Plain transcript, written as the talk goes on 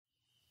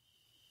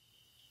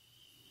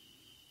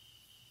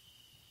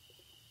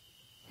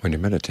When you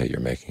meditate,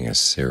 you're making a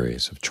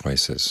series of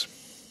choices.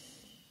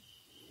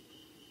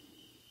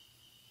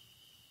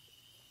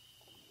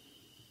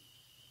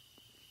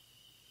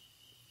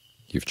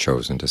 You've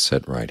chosen to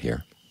sit right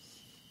here,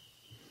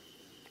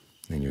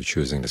 and you're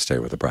choosing to stay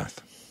with the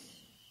breath.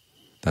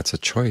 That's a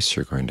choice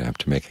you're going to have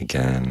to make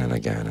again and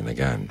again and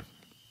again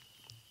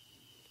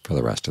for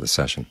the rest of the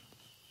session.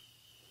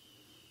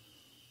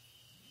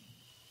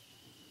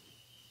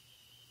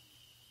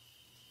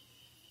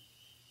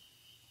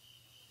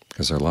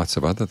 Because there are lots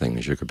of other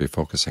things you could be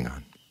focusing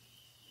on.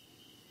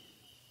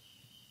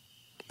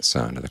 The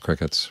sound of the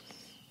crickets,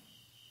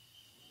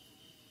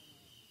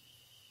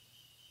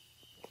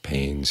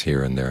 pains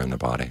here and there in the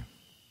body,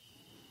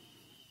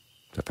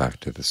 the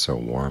fact that it's so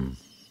warm,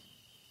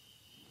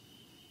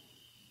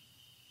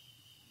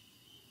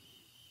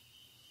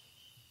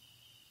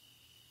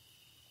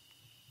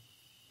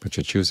 but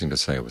you're choosing to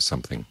say it was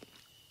something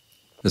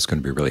that's going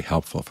to be really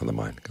helpful for the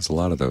mind, because a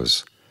lot of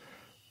those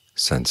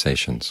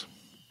sensations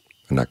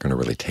are not going to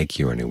really take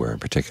you anywhere in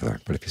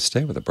particular. But if you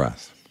stay with the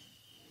breath,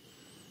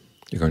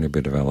 you're going to be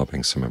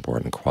developing some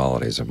important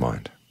qualities of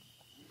mind.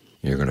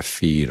 You're going to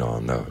feed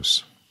on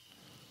those.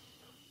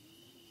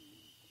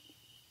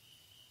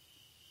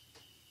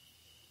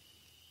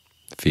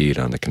 Feed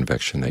on the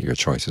conviction that your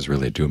choices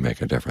really do make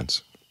a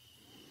difference.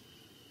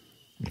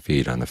 And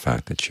feed on the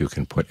fact that you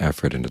can put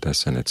effort into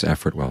this, and it's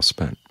effort well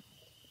spent.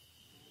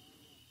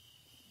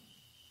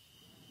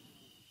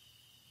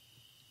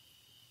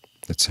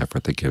 It's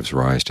effort that gives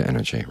rise to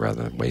energy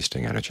rather than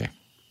wasting energy.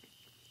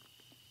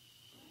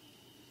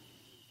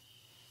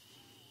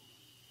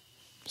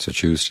 So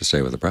choose to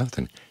stay with the breath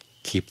and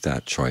keep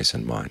that choice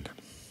in mind.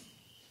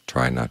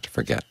 Try not to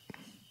forget.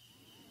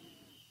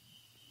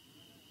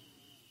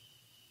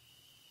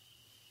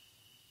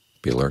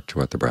 Be alert to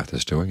what the breath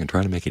is doing and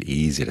try to make it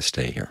easy to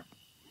stay here,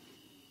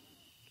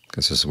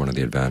 because this is one of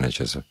the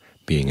advantages of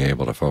being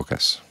able to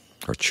focus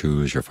or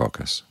choose your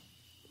focus.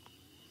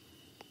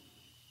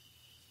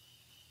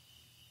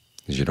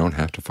 Is you don't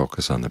have to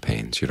focus on the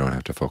pains. You don't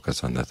have to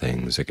focus on the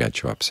things that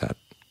get you upset.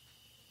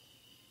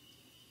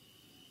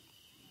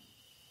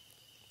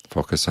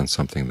 Focus on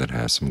something that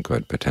has some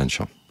good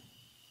potential.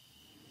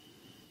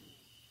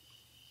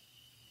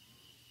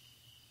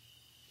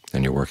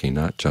 And you're working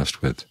not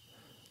just with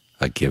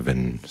a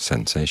given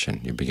sensation.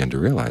 You begin to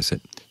realize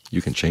that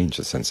you can change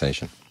the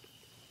sensation.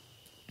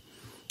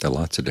 There are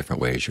lots of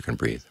different ways you can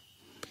breathe,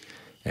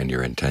 and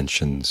your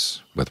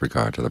intentions with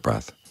regard to the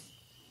breath,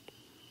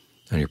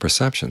 and your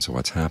perceptions of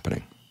what's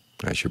happening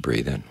as you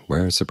breathe in.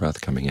 Where is the breath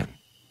coming in?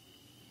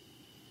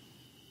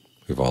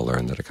 We've all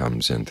learned that it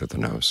comes in through the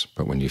nose,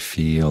 but when you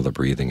feel the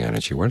breathing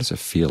energy, where does it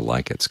feel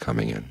like it's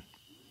coming in?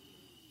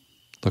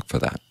 Look for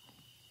that.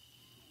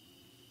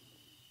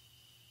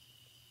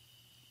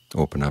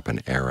 Open up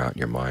and air out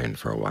your mind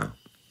for a while.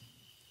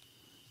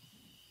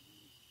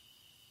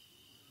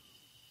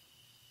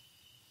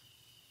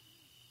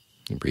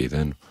 You breathe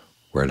in.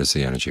 Where does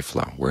the energy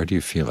flow? Where do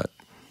you feel it?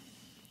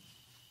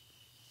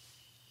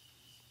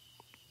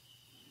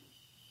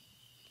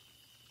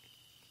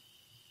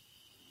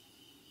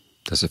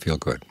 Does it feel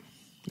good?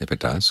 If it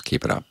does,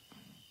 keep it up.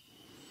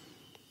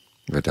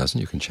 If it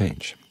doesn't, you can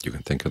change. You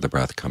can think of the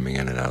breath coming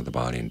in and out of the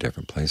body in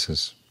different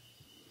places,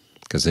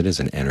 because it is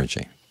an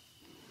energy.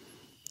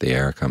 The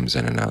air comes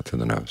in and out through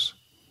the nose,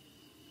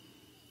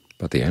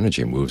 but the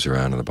energy moves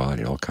around in the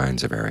body in all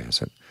kinds of areas.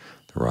 The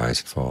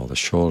rise and fall of the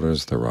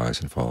shoulders, the rise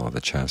and fall of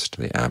the chest,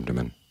 the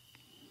abdomen.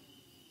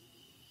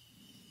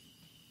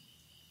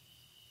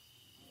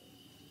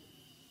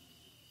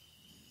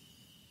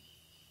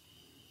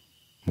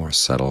 More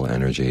subtle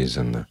energies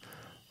in the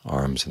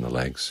arms and the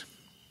legs.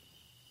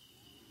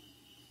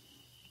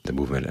 The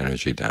movement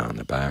energy down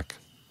the back,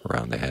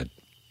 around the head.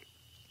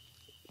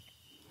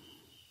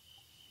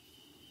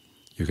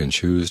 You can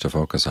choose to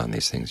focus on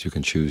these things. You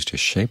can choose to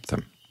shape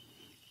them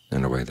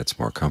in a way that's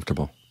more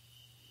comfortable,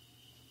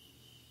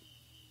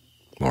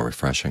 more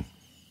refreshing.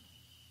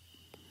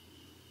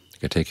 You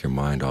can take your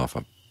mind off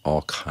of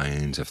all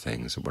kinds of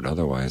things that would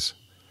otherwise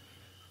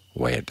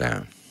weigh it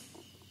down.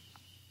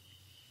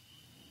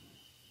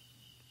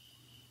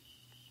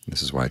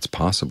 This is why it's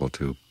possible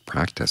to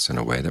practice in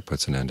a way that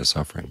puts an end to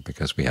suffering,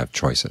 because we have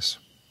choices.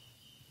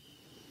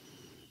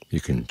 You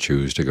can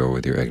choose to go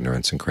with your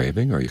ignorance and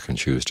craving, or you can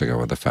choose to go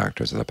with the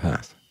factors of the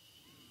path.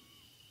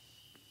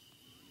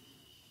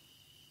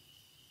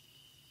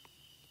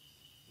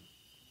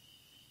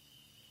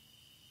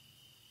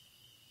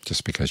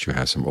 Just because you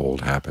have some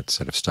old habits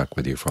that have stuck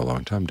with you for a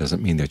long time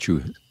doesn't mean that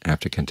you have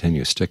to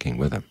continue sticking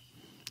with them.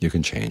 You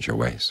can change your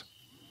ways.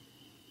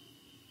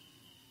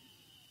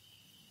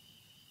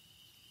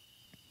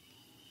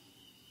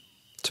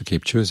 So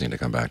keep choosing to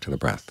come back to the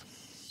breath.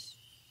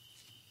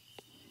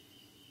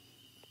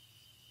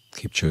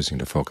 Keep choosing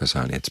to focus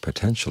on its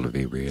potential to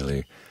be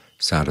really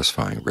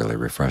satisfying, really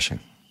refreshing.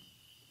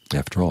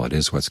 After all, it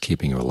is what's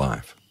keeping you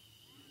alive.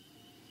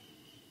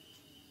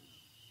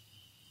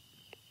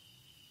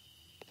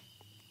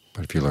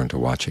 But if you learn to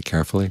watch it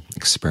carefully,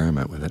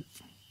 experiment with it,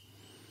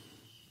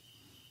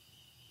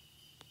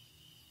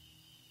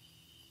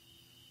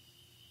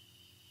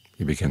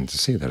 you begin to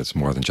see that it's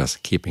more than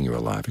just keeping you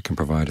alive. It can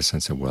provide a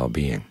sense of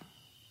well-being,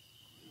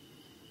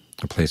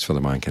 a place where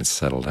the mind can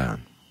settle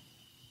down,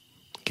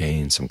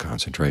 gain some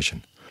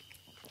concentration.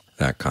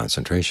 That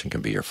concentration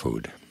can be your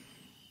food.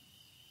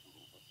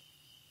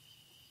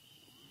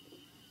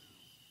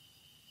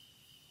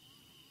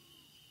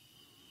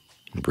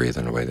 And breathe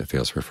in a way that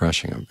feels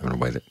refreshing, in a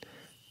way that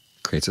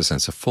creates a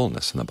sense of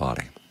fullness in the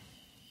body.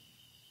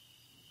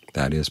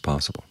 That is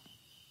possible.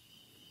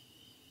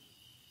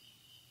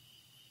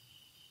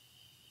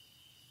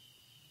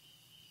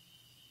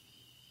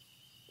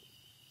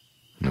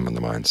 And when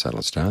the mind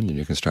settles down, then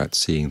you can start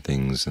seeing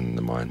things in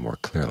the mind more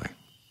clearly.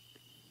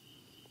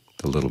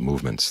 The little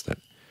movements that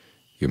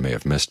you may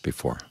have missed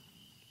before,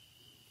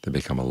 they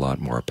become a lot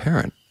more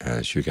apparent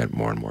as you get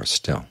more and more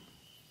still.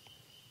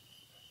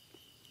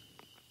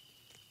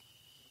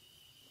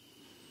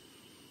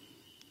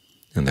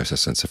 And there's a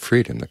sense of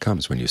freedom that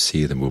comes when you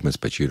see the movements,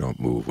 but you don't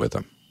move with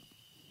them.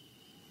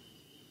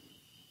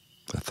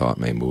 The thought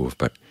may move,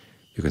 but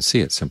you can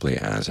see it simply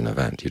as an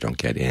event. You don't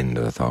get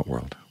into the thought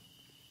world.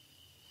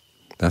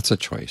 That's a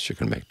choice you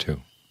can make too.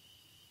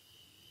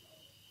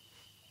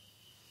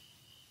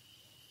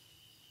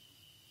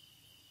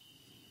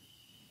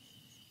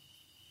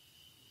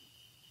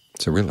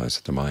 So realize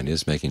that the mind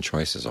is making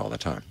choices all the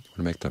time. You want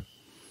to make them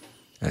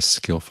as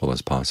skillful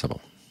as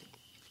possible.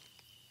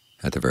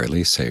 At the very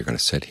least, say you're going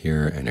to sit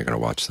here and you're going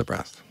to watch the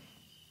breath.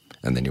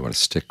 And then you want to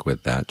stick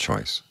with that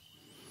choice.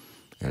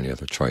 Any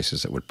other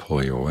choices that would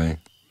pull you away,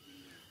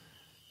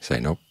 say,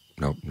 nope,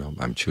 nope, nope,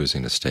 I'm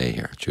choosing to stay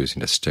here,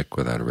 choosing to stick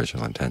with that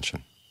original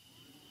intention.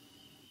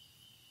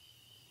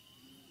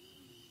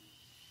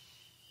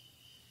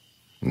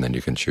 And then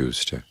you can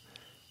choose to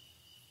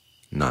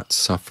not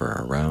suffer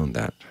around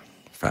that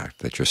fact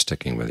that you're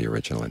sticking with the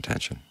original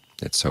intention.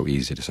 It's so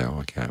easy to say, oh,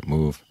 I can't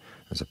move,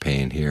 there's a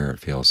pain here, it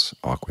feels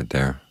awkward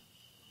there.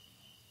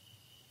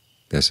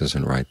 This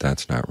isn't right,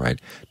 that's not right.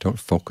 Don't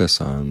focus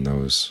on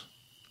those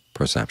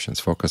perceptions.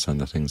 Focus on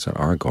the things that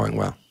are going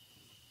well.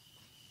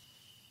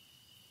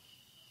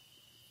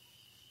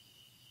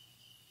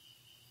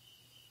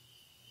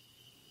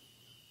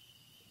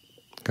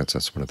 Because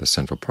that's one of the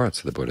central parts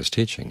of the Buddha's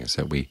teaching, is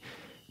that we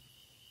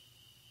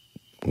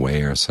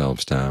weigh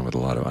ourselves down with a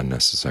lot of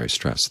unnecessary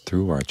stress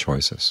through our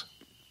choices.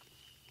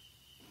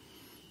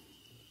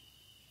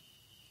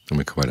 And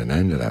we put an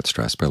end to that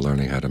stress by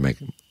learning how to make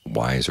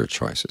wiser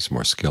choices,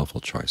 more skillful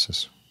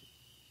choices.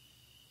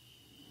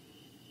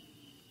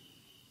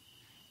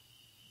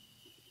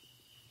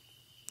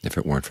 If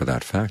it weren't for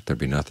that fact, there'd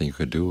be nothing you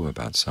could do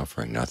about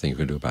suffering, nothing you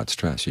could do about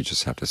stress. You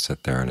just have to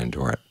sit there and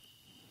endure it.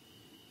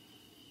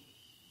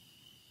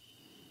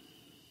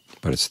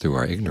 But it's through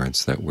our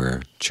ignorance that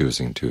we're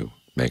choosing to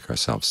make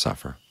ourselves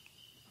suffer.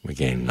 We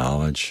gain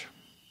knowledge.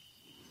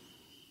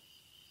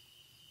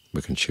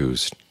 We can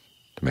choose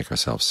to make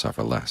ourselves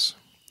suffer less.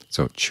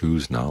 So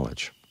choose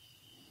knowledge.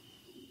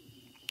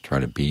 Try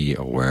to be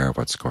aware of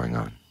what's going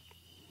on.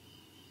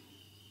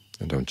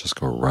 And don't just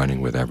go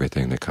running with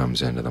everything that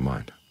comes into the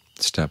mind.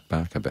 Step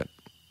back a bit.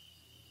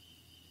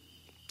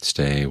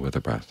 Stay with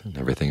the breath, and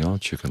everything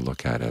else you can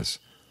look at as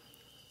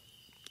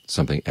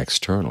something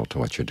external to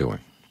what you're doing,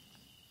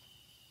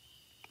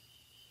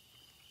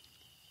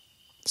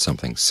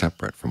 something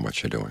separate from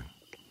what you're doing.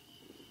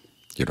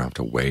 You don't have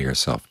to weigh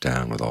yourself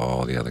down with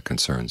all the other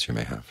concerns you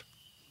may have.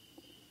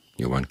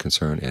 Your one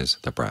concern is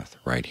the breath,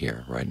 right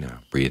here, right now,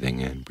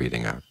 breathing in,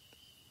 breathing out.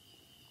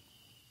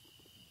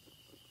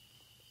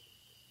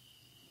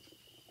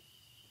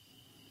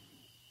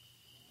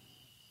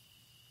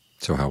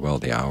 So how well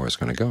the hour is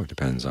going to go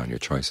depends on your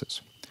choices.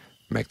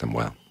 Make them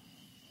well.